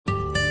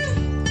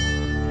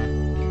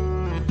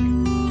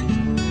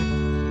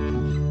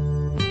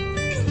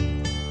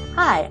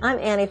Hi, I'm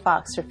Annie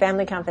Fox for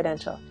Family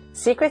Confidential,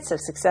 Secrets of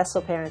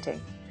Successful Parenting.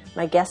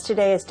 My guest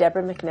today is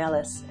Deborah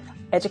McNellis,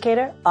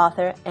 educator,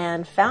 author,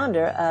 and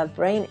founder of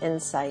Brain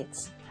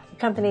Insights, a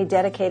company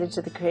dedicated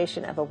to the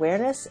creation of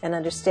awareness and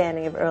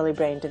understanding of early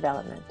brain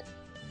development.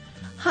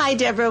 Hi,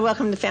 Deborah.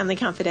 Welcome to Family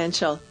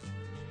Confidential.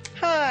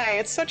 Hi,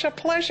 it's such a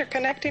pleasure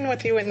connecting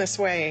with you in this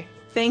way.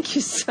 Thank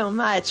you so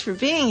much for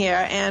being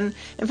here and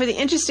for the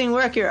interesting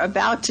work you're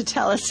about to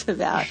tell us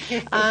about.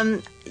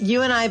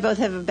 You and I both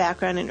have a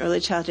background in early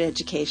childhood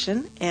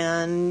education,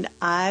 and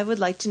I would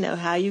like to know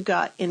how you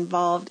got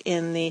involved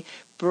in the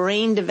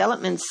brain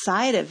development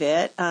side of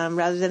it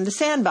rather than the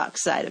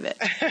sandbox side of it.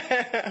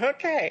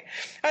 Okay.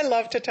 I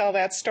love to tell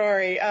that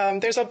story.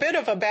 There's a bit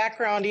of a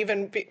background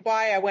even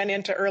why I went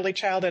into early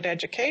childhood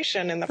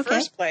education in the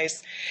first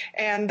place.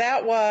 And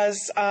that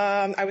was,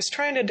 I was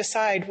trying to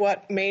decide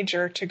what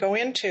major to go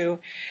into.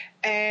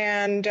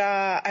 And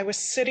I was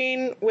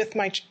sitting with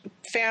my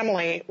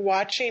family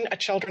watching a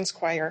children's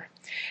choir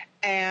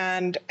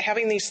and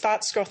having these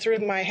thoughts go through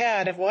my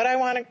head of what I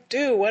want to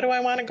do, what do I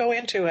want to go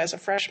into as a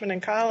freshman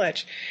in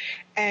college.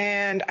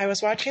 And I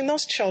was watching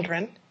those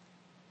children,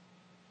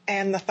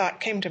 and the thought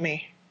came to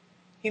me,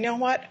 you know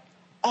what?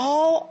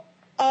 All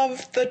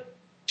of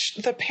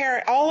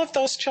all of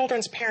those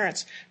children's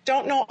parents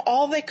don't know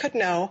all they could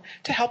know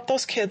to help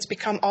those kids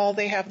become all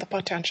they have the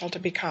potential to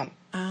become.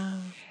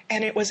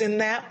 And it was in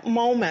that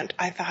moment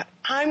I thought,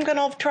 I'm going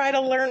to try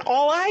to learn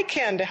all I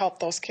can to help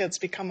those kids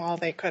become all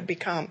they could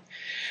become.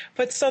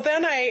 But so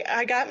then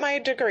I got my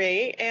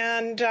degree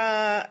and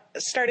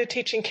started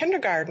teaching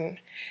kindergarten.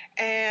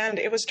 And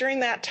it was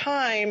during that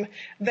time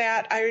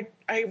that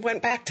I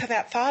went back to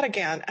that thought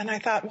again. And I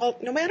thought, well,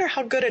 no matter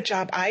how good a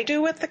job I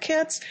do with the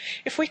kids,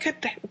 if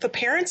the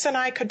parents and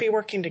I could be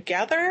working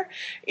together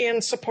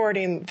in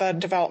supporting the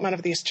development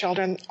of these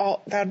children,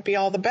 that would be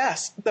all the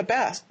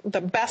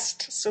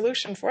best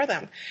solution for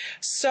them.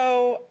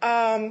 So,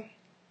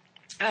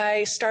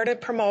 I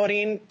started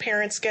promoting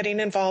parents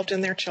getting involved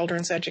in their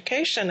children's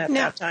education at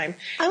that time.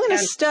 I want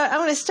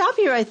to stop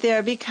you right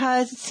there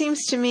because it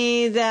seems to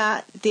me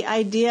that the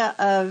idea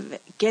of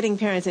getting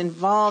parents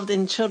involved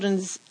in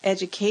children's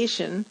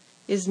education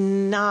is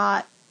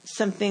not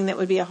something that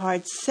would be a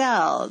hard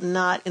sell,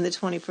 not in the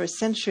 21st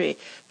century.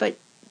 But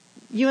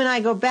you and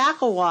I go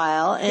back a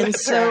while, and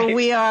That's so right.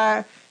 we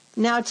are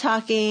now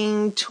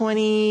talking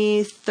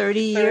 20, 30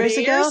 years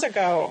ago. 30 years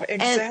ago,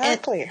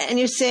 exactly. And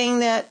you're saying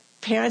that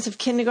parents of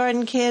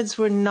kindergarten kids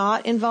were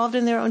not involved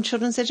in their own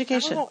children's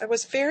education? No, it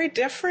was very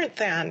different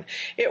then.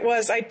 It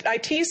was, I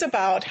tease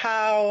about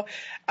how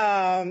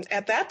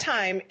at that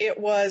time there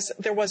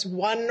was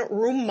one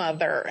room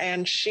mother,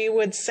 and she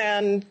would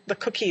send the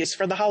cookies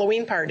for the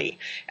Halloween party.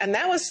 And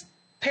that was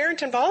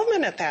parent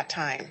involvement at that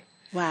time.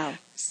 Wow.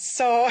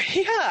 So,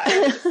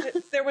 yeah,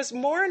 there was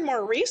more and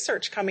more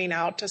research coming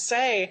out to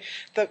say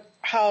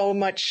how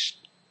much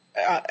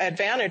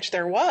advantage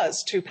there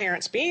was to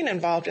parents being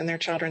involved in their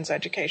children's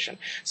education.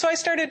 So I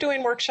started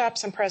doing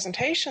workshops and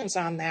presentations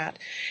on that.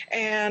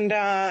 And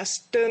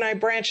then I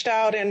branched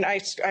out and I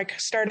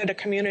started a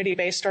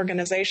community-based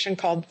organization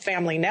called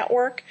Family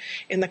Network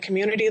in the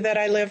community that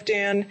I lived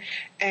in.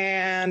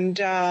 And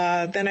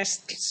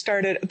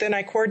then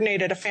I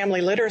coordinated a family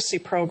literacy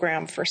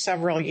program for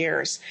several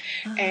years.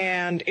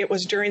 And it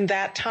was during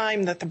that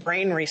time that the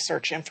brain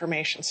research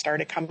information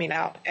started coming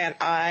out. And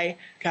I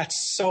got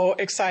so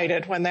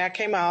excited when that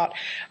came out.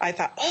 I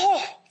thought,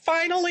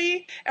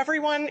 finally,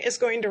 everyone is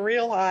going to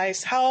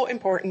realize how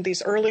important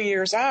these early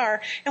years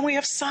are. And we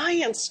have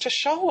science to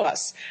show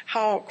us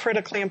how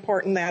critically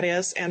important that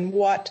is and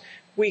what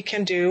we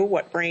can do,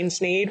 what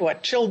brains need,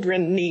 what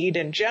children need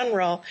in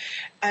general.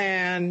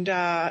 And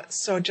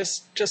so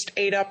just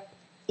ate up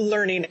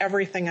learning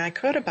everything I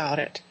could about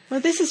it. Well,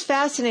 this is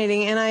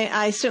fascinating. And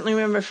I certainly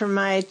remember from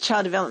my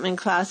child development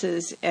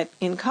classes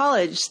in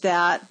college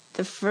that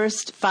the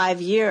first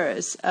 5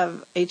 years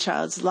of a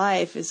child's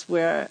life is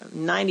where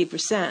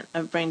 90%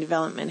 of brain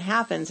development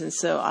happens. And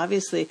so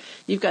obviously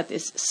you've got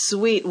this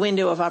sweet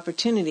window of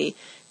opportunity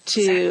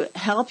to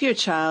help your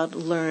child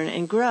learn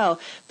and grow.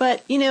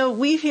 But,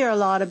 we hear a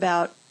lot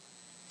about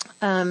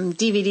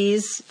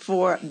DVDs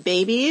for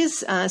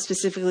babies,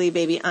 specifically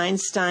Baby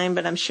Einstein,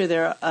 but I'm sure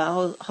there are a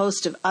whole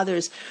host of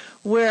others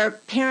where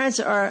parents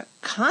are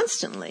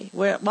constantly,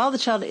 while the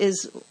child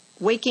is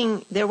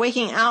their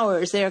waking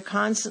hours, they are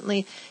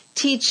constantly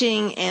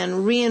teaching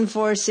and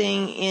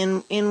reinforcing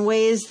in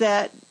ways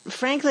that,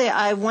 frankly,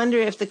 I wonder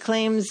if the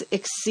claims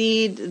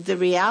exceed the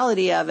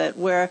reality of it,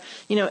 where,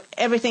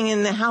 everything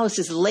in the house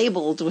is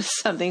labeled with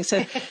something.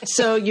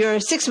 So your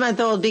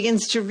 6-month-old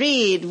begins to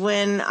read,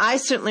 when I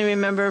certainly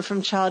remember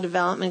from child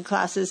development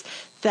classes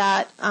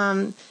that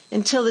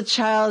until the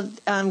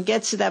child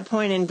gets to that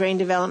point in brain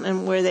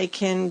development where they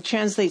can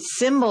translate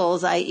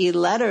symbols, i.e.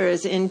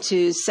 letters,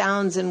 into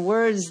sounds and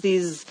words,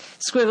 these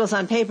squiggles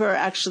on paper are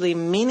actually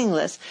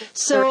meaningless.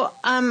 So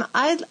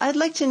I'd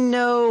like to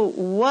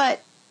know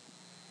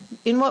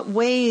in what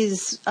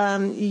ways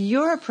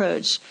your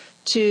approach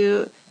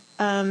to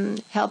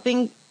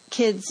helping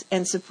kids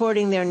and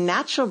supporting their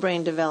natural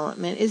brain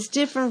development is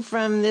different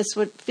from this,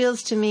 what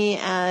feels to me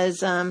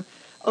as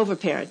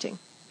overparenting.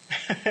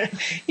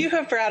 You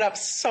have brought up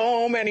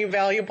so many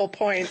valuable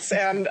points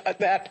and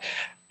that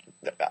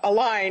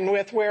align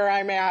with where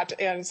I'm at,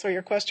 and so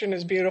your question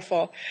is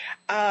beautiful.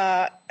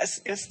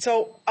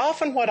 So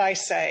often what I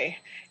say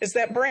is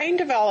that brain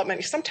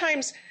development,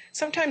 sometimes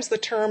the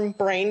term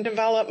brain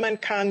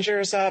development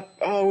conjures up,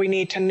 we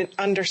need to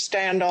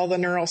understand all the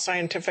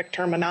neuroscientific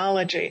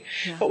terminology.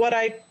 Yeah. But what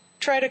I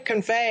try to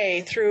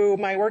convey through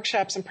my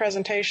workshops and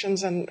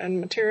presentations and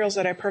materials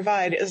that I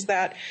provide is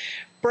that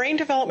brain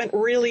development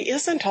really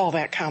isn't all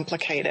that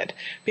complicated,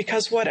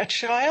 because what a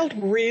child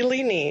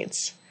really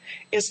needs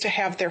is to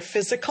have their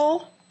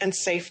physical and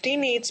safety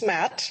needs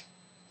met.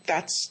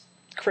 That's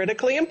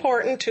critically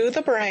important to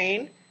the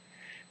brain.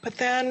 But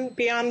then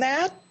beyond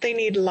that, they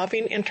need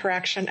loving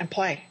interaction and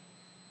play.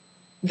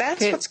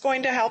 That's what's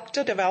going to help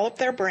to develop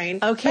their brain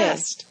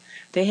best.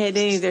 They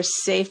need their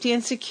safety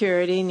and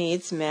security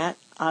needs met.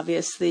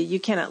 Obviously, you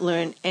cannot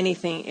learn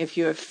anything if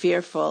you're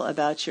fearful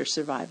about your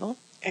survival.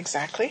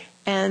 Exactly.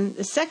 And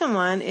the second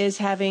one is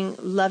having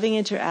loving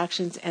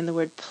interactions, and the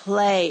word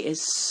play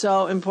is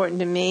so important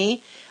to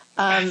me,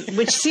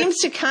 which seems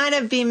to kind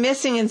of be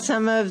missing in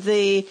some of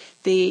the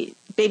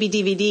baby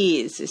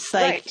DVDs. It's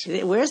like,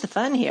 Where's the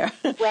fun here?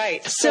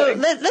 Right. So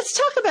let's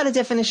talk about a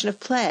definition of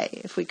play,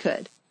 if we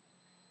could.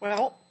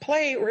 Well,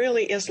 play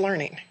really is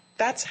learning.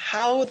 That's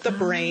how the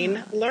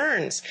brain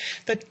learns.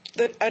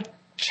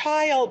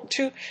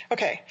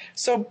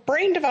 So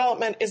brain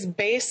development is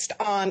based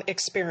on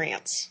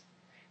experience.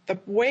 The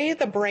way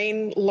the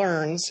brain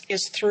learns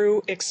is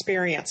through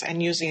experience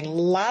and using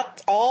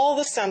all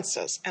the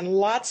senses and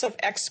lots of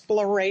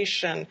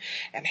exploration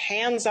and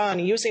hands-on,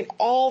 using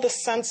all the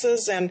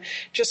senses and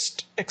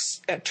just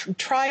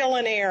trial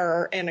and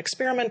error and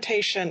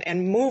experimentation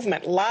and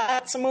movement,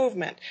 lots of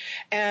movement.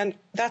 And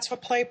that's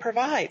what play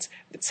provides.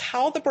 It's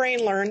how the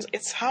brain learns.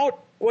 It's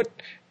what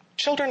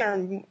children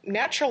are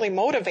naturally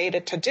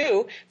motivated to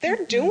do.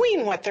 They're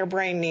doing what their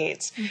brain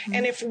needs. Mm-hmm.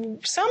 And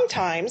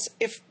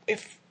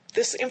if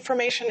this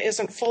information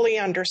isn't fully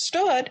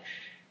understood,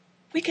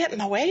 we get in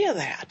the way of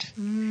that.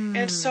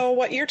 And so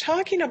what you're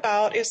talking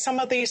about is some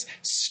of these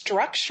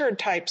structured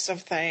types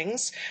of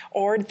things,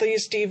 or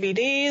these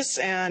DVDs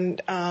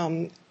and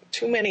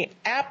too many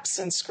apps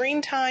and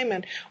screen time,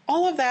 and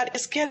all of that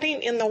is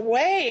getting in the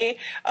way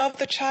of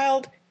the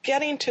child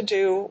getting to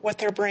do what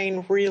their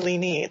brain really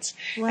needs.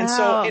 Wow. And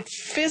so it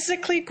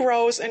physically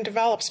grows and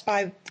develops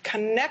by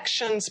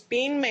connections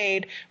being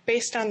made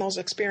based on those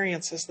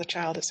experiences the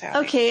child is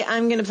having. Okay,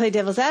 I'm going to play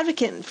devil's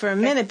advocate for a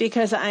minute,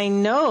 because I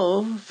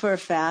know for a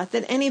fact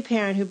that any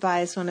parent who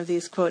buys one of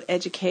these, quote,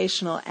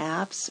 educational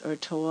apps or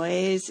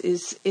toys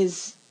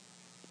is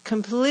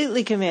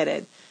completely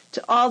committed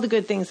to all the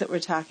good things that we're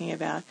talking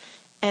about.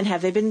 And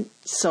have they been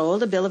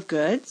sold a bill of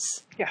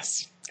goods?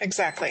 Yes.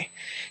 Exactly.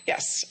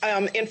 Yes.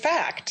 In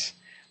fact,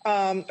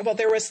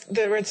 there was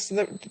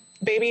the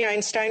Baby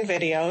Einstein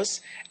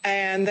videos,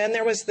 and then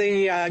there was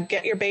the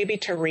Get Your Baby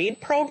to Read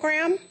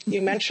program.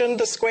 You mentioned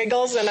the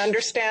squiggles and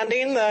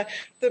understanding the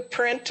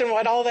print and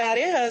what all that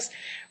is.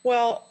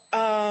 Well,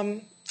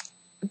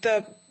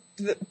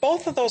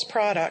 both of those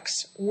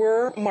products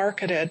were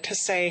marketed to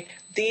say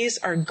these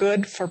are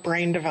good for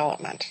brain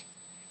development,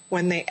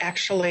 when they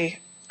actually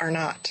are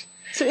not.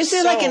 So is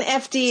there like an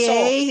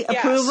FDA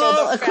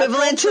approval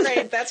equivalent to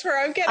that? That's where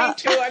I'm getting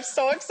to. I'm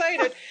so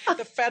excited.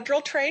 The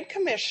Federal Trade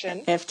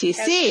Commission,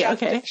 FTC,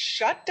 has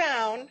shut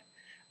down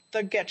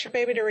the Get Your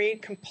Baby to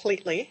Read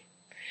completely.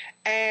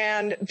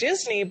 And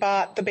Disney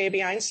bought the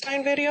Baby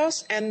Einstein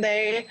videos, and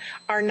they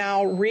are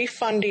now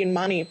refunding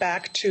money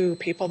back to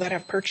people that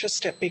have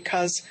purchased it,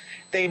 because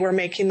they were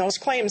making those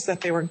claims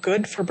that they were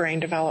good for brain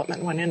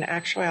development, when in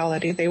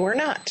actuality they were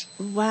not.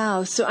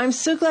 Wow. So I'm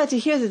so glad to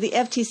hear that the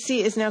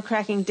FTC is now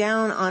cracking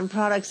down on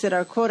products that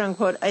are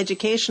quote-unquote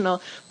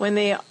educational when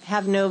they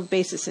have no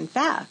basis in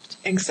fact.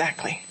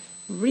 Exactly.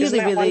 Really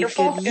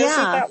wonderful? good. Yeah.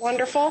 Isn't that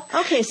wonderful?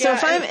 Okay, so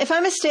if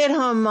I'm a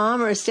stay-at-home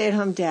mom or a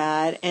stay-at-home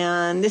dad,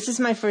 and this is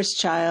my first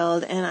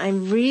child, and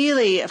I'm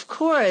really, of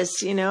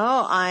course,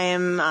 I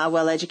am a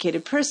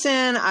well-educated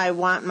person. I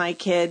want my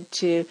kid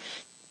to,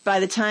 by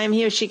the time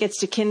he or she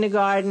gets to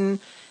kindergarten,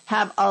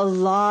 have a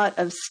lot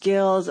of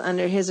skills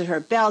under his or her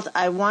belt.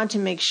 I want to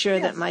make sure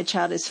that my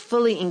child is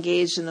fully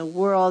engaged in the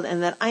world,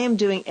 and that I am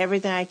doing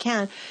everything I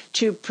can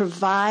to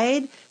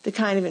provide the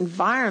kind of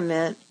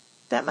environment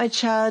that my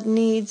child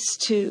needs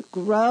to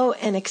grow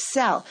and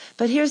excel.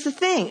 But here's the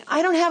thing.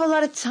 I don't have a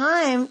lot of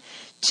time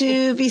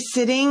to be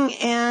sitting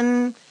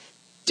and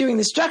doing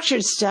the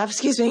structured stuff,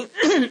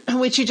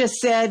 which you just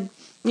said,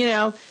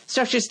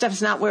 structured stuff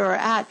is not where we're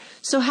at.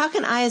 So how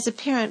can I, as a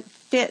parent,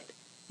 fit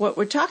what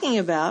we're talking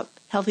about,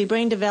 healthy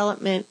brain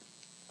development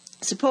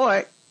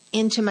support,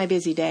 into my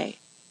busy day?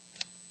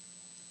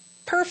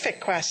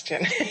 Perfect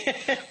question.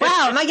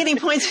 Wow, am I getting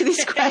points for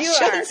these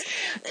questions?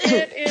 You are.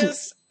 It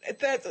is.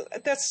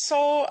 That's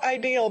so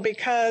ideal,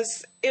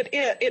 because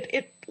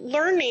it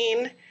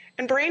learning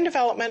and brain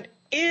development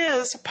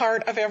is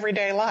part of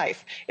everyday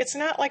life. It's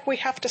not like we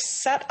have to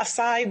set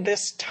aside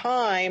this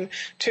time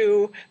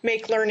to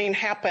make learning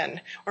happen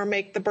or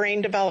make the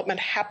brain development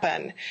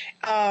happen.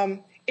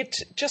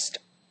 It's just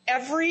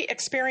every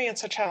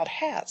experience a child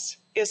has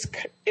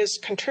is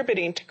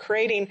contributing to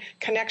creating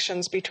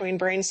connections between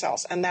brain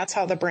cells, and that's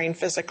how the brain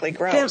physically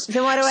grows.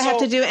 Then why do I have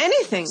to do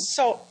anything?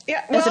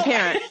 As a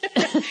parent?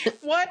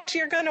 What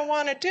you're going to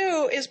want to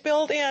do is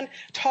build in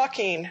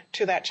talking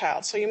to that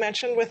child. So you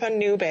mentioned with a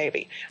new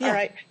baby. Yeah. All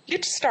right,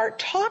 you start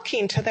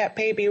talking to that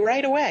baby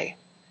right away.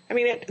 I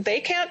mean, they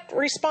can't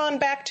respond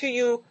back to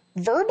you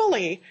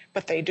verbally,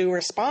 but they do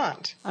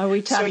respond. Are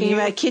we talking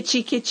about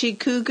kitschy, kitschy,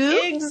 cuckoo?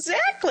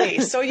 Exactly.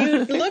 So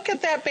you look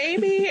at that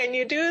baby and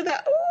you do the,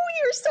 oh,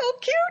 you're so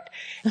cute.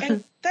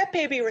 And that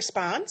baby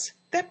responds.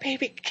 That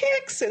baby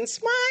kicks and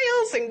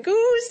smiles and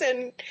goos,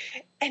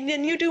 and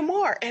then you do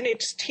more. And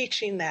it's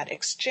teaching that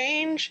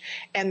exchange,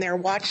 and they're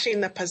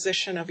watching the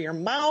position of your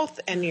mouth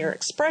and your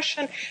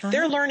expression.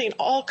 They're learning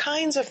all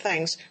kinds of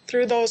things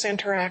through those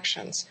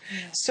interactions.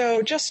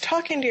 So just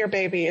talking to your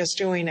baby is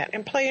doing it,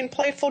 and playing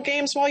playful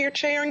games while you're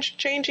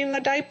changing the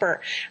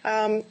diaper.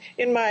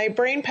 In my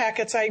brain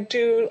packets, I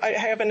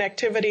have an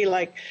activity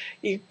like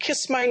you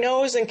kiss my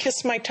nose and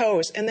kiss my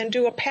toes, and then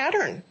do a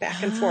pattern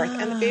back and forth.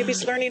 And the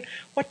baby's learning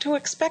what to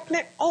expect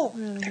next. Oh,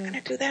 they're going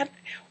to do that.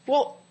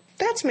 Well,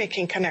 that's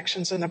making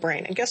connections in the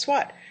brain. And guess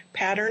what?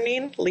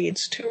 Patterning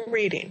leads to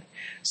reading.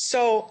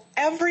 So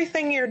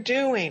everything you're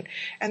doing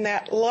and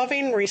that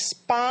loving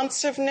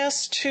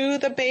responsiveness to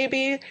the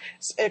baby's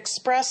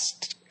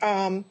expressed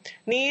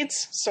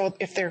needs. So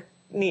if they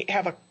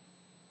have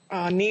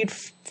a need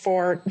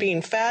for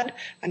being fed,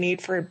 a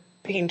need for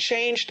being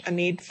changed, a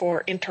need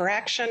for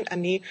interaction,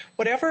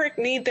 whatever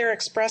need they're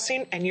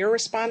expressing, and you're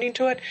responding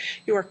to it,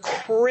 you are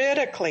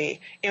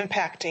critically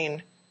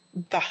impacting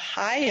the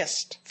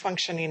highest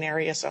functioning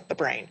areas of the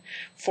brain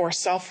for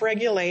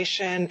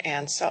self-regulation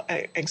and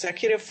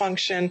executive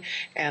function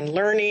and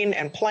learning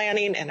and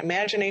planning and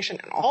imagination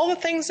and all the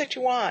things that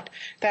you want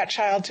that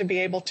child to be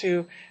able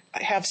to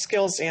have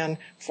skills in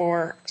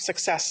for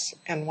success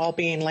and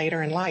well-being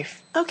later in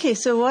life. Okay,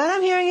 so what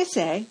I'm hearing you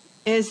say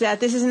is that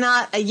this is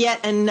not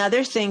yet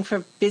another thing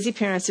for busy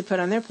parents to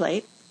put on their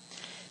plate.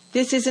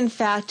 This is, in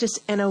fact, just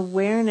an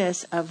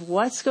awareness of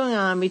what's going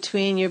on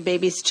between your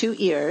baby's two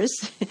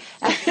ears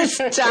at this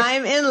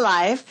time in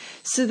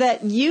life, so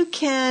that you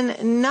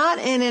can, not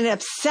in an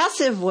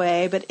obsessive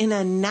way, but in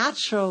a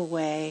natural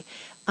way,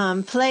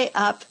 play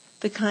up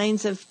the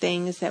kinds of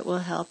things that will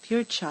help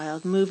your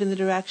child move in the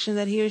direction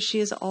that he or she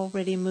is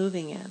already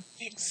moving in.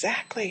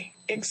 Exactly.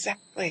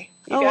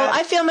 Well,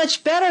 I feel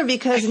much better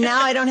because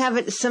now I don't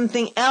have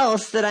something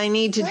else that I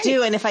need to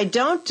do. And if I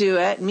don't do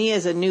it, me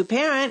as a new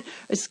parent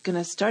is going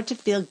to start to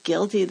feel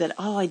guilty that,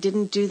 I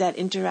didn't do that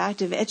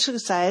interactive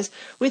exercise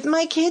with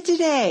my kid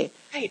today.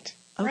 Right.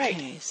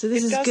 Okay, so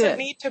this is good. It doesn't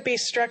need to be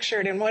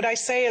structured. And what I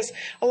say is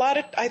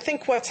I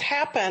think what's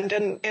happened,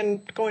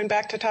 and going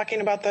back to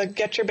talking about the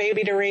Get Your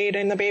Baby to Read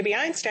and the Baby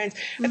Einsteins,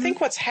 I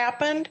think what's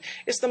happened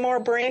is the more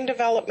brain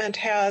development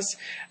has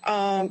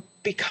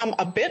become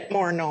a bit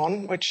more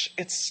known, which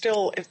it's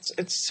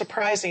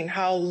surprising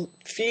how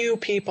few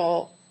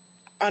people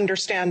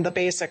understand the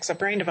basics of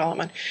brain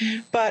development.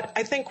 But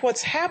I think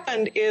what's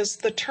happened is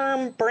the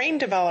term brain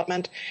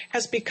development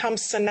has become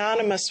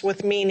synonymous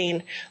with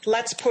meaning,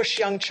 let's push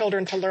young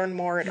children to learn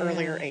more at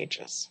earlier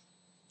ages.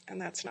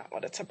 And that's not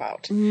what it's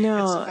about.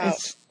 No. It's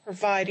about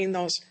providing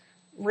those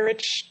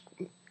rich,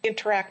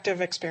 interactive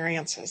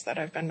experiences that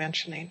I've been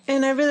mentioning.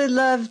 And I really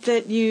love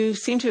that you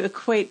seem to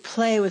equate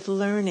play with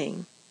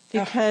learning.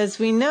 Because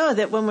we know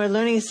that when we're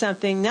learning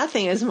something,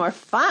 nothing is more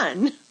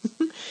fun.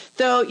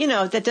 Though,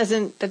 that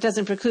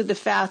doesn't preclude the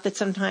fact that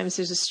sometimes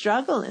there's a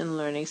struggle in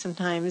learning.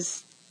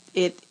 Sometimes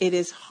it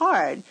is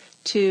hard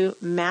to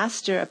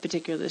master a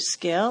particular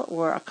skill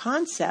or a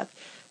concept.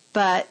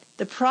 But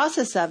the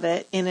process of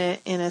it in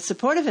a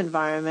supportive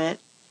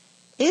environment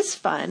is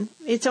fun.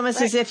 It's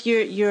almost as if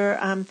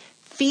you're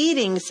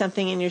feeding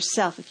something in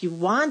yourself. If you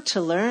want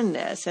to learn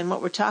this, and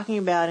what we're talking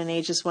about in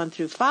ages 1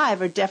 through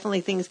 5 are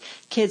definitely things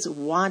kids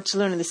want to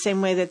learn in the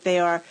same way that they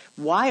are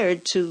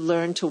wired to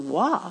learn to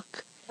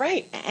walk.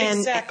 Right,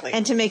 exactly.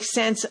 And to make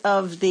sense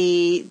of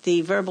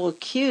the verbal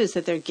cues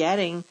that they're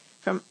getting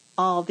from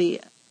all the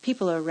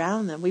people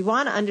around them. We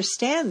want to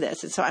understand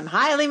this, and so I'm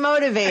highly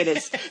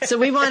motivated. So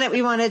we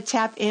want to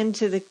tap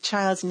into the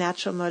child's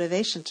natural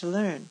motivation to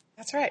learn.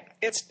 That's right.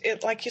 It's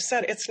like you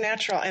said, it's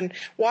natural. And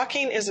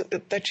walking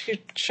that you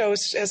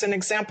chose as an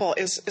example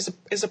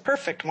is a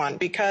perfect one,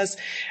 because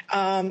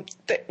they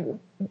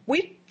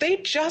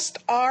just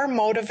are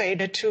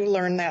motivated to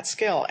learn that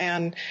skill,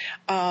 and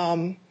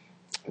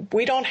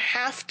we don't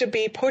have to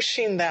be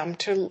pushing them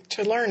to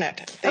learn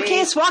it. Okay,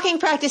 it's walking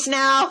practice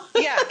now.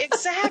 Yeah,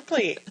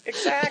 exactly. And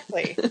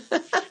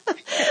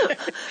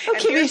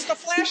here's the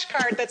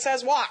flashcard that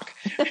says walk.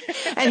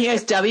 And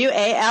here's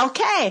WALK.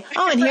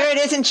 Oh, and here it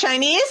is in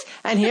Chinese,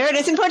 and here it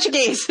is in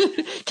Portuguese.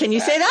 Can you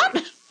say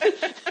that?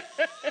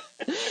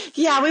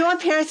 Yeah, we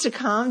want parents to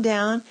calm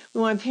down.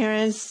 We want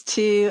parents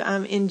to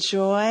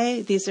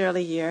enjoy these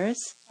early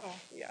years. Oh,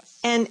 yes.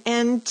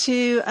 And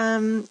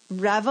to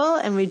revel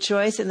and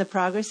rejoice in the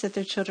progress that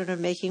their children are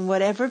making,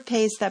 whatever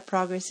pace that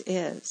progress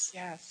is.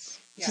 Yes.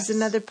 Which is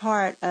another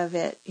part of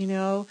it.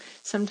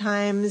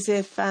 Sometimes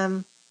if,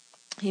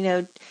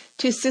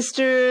 two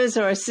sisters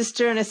or a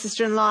sister and a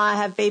sister-in-law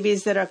have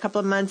babies that are a couple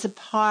of months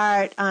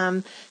apart,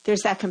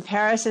 there's that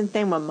comparison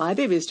thing. Well, my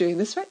baby's doing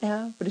this right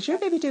now. What is your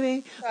baby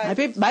doing?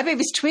 Right. My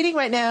baby's tweeting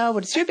right now.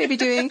 What is your baby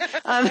doing?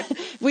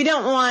 We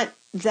don't want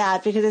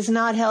that because it's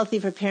not healthy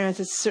for parents.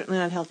 It's certainly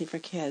not healthy for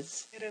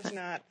kids. It is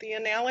not. The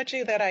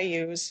analogy that I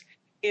use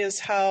is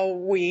how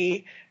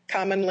we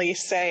commonly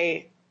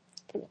say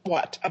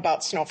what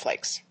about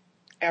snowflakes.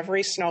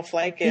 Every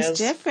snowflake is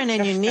different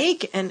and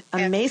unique and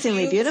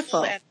amazingly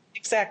beautiful.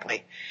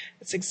 Exactly.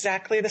 It's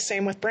exactly the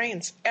same with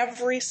brains.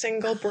 Every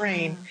single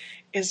brain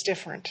is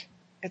different.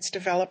 It's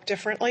developed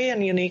differently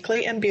and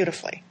uniquely and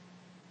beautifully.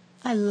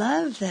 I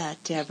love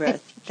that, Deborah.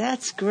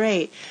 That's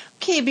great.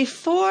 Okay,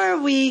 before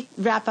we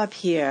wrap up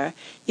here,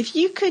 if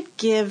you could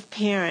give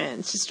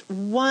parents just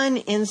one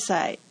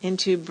insight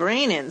into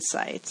brain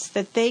insights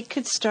that they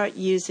could start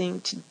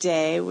using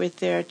today with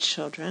their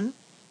children,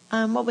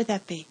 what would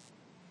that be?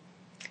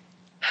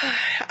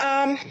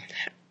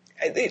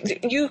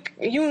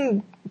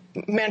 You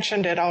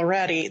mentioned it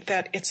already,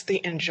 that it's the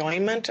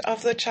enjoyment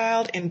of the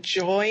child,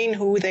 enjoying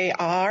who they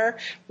are,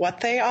 what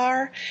they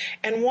are.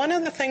 And one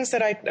of the things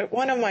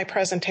one of my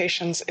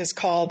presentations is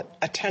called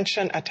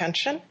Attention.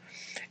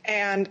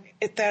 And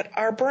that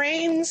our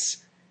brains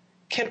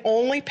can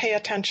only pay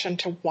attention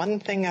to one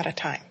thing at a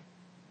time.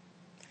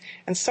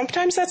 And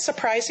sometimes that's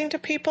surprising to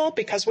people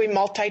because we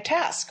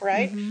multitask,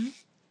 right? Mm-hmm.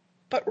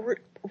 But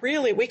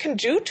really, we can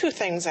do two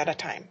things at a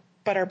time,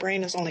 but our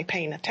brain is only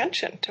paying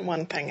attention to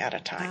one thing at a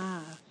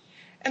time.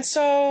 And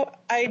so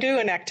I do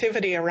an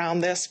activity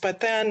around this,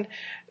 but then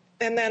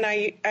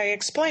I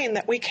explain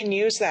that we can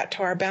use that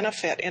to our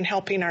benefit in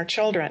helping our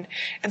children.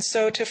 And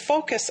so to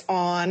focus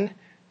our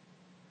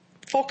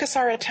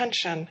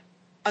attention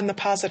on the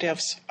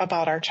positives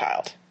about our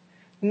child.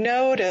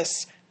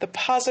 Notice the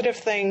positive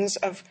things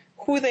of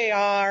who they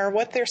are,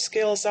 what their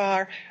skills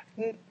are.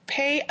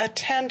 Pay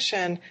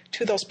attention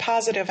to those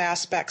positive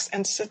aspects,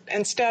 and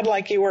instead,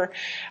 like you were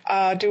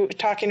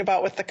talking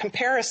about with the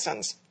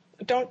comparisons,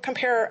 don't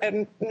compare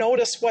and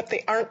notice what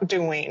they aren't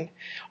doing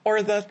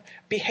or the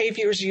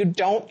behaviors you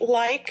don't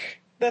like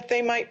that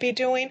they might be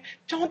doing.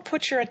 Don't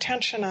put your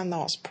attention on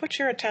those. Put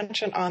your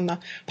attention on the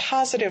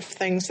positive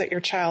things that your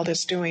child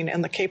is doing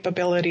and the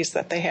capabilities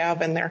that they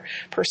have and their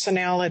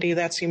personality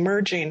that's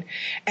emerging.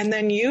 And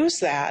then use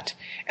that.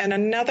 And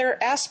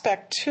another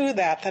aspect to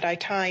that I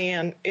tie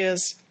in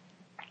is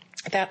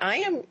that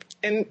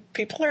and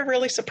people are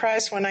really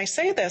surprised when I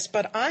say this,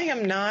 but I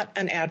am not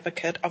an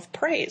advocate of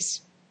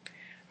praise.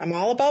 I'm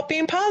all about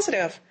being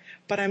positive,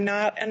 but I'm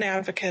not an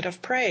advocate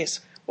of praise.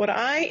 What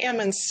I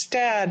am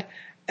instead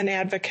an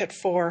advocate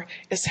for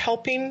is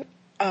helping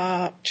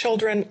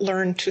children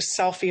learn to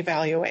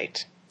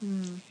self-evaluate.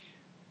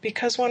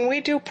 Because when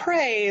we do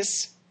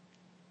praise,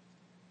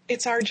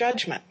 it's our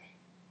judgment.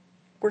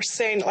 We're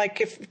saying, like,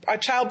 if a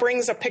child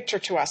brings a picture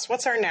to us,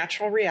 what's our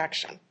natural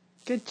reaction?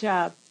 Good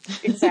job.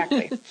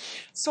 Exactly.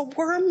 So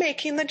we're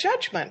making the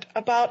judgment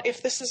about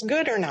if this is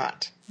good or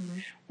not. Mm-hmm.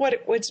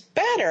 What's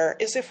better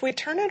is if we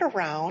turn it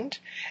around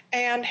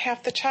and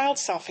have the child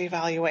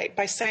self-evaluate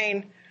by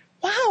saying,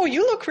 wow,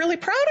 you look really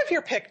proud of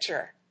your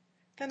picture.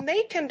 Then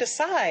they can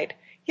decide,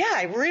 yeah,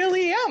 I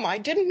really am. I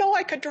didn't know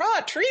I could draw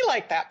a tree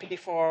like that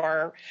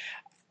before.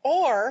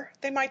 Or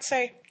they might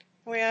say,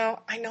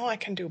 well, I know I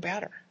can do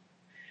better.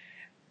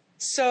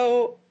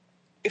 So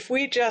if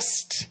we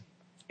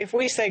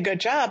say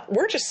good job,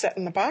 we're just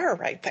setting the bar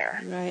right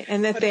there. Right,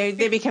 and that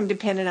they become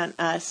dependent on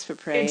us for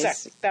praise.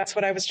 Exactly. That's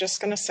what I was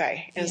just going to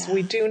say, is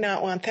we do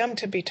not want them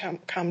to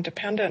become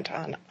dependent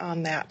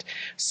on that.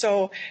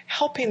 So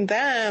helping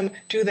them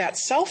do that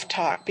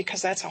self-talk,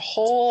 because that's a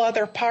whole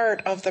other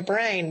part of the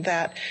brain,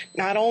 that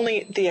not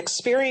only the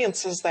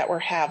experiences that we're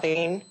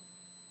having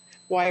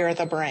wire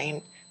the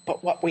brain,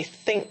 but what we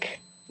think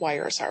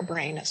wires our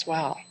brain as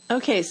well.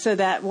 Okay, so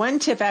that one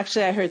tip,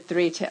 actually I heard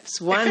 3 tips.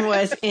 One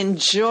was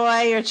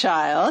enjoy your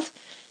child.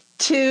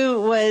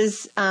 2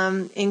 was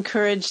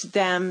encourage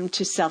them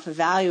to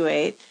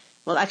self-evaluate.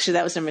 Well, actually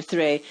that was number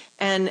 3.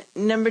 And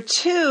number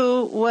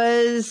 2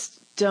 was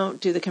don't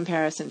do the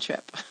comparison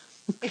trip.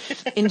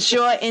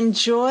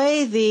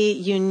 Enjoy the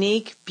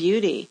unique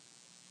beauty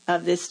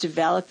of this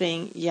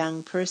developing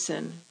young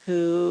person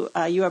who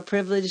you are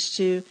privileged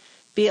to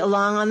be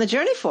along on the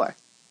journey for.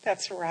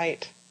 That's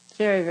right.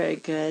 Very, very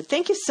good.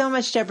 Thank you so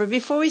much, Deborah.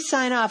 Before we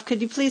sign off,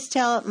 could you please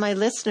tell my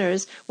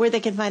listeners where they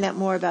can find out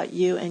more about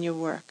you and your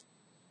work?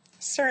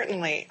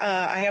 Certainly.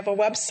 I have a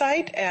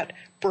website at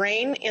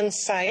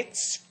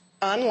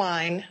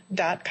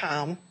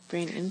braininsightsonline.com.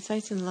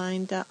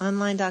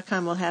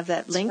 Braininsightsonline.com. We'll have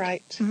that link. That's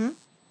right. Mm-hmm.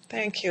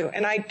 Thank you.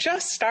 And I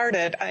just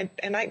started,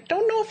 and I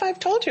don't know if I've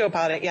told you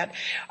about it yet,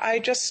 I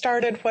just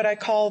started what I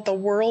call the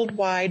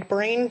Worldwide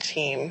Brain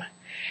Team.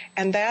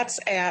 and that's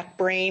at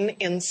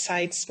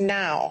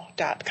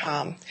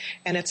braininsightsnow.com.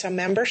 And it's a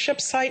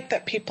membership site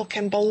that people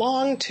can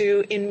belong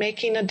to in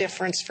making a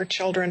difference for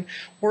children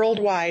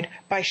worldwide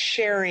by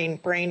sharing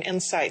brain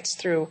insights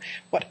through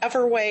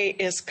whatever way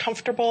is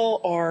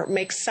comfortable or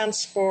makes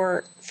sense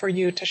for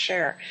you to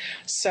share.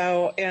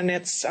 So, and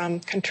it's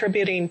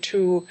contributing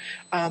to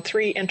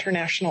 3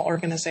 international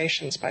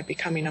organizations by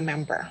becoming a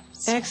member.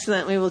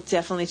 Excellent. We will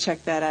definitely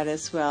check that out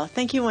as well.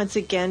 Thank you once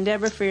again,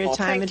 Deborah, for your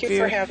time. Thank you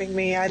for having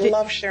me. I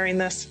love sharing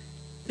this.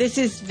 This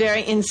is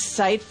very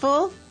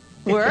insightful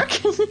work,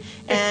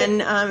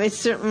 and it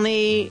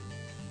certainly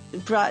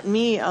brought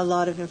me a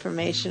lot of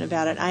information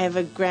about it. I have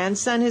a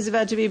grandson who's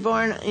about to be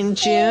born in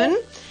June.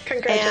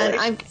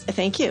 Congratulations.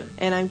 Thank you.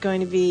 And I'm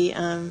going to be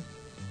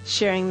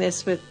sharing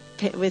this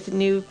with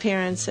new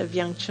parents of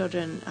young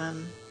children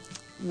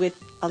with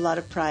a lot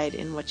of pride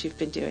in what you've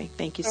been doing.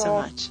 Thank you so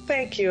much.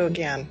 Thank you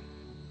again.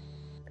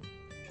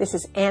 This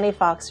is Annie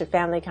Fox for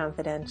Family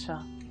Confidential.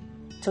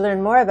 To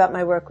learn more about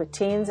my work with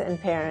teens and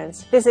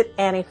parents, visit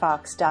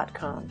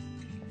anniefox.com.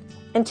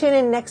 And tune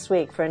in next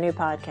week for a new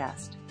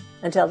podcast.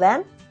 Until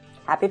then,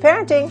 happy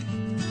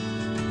parenting!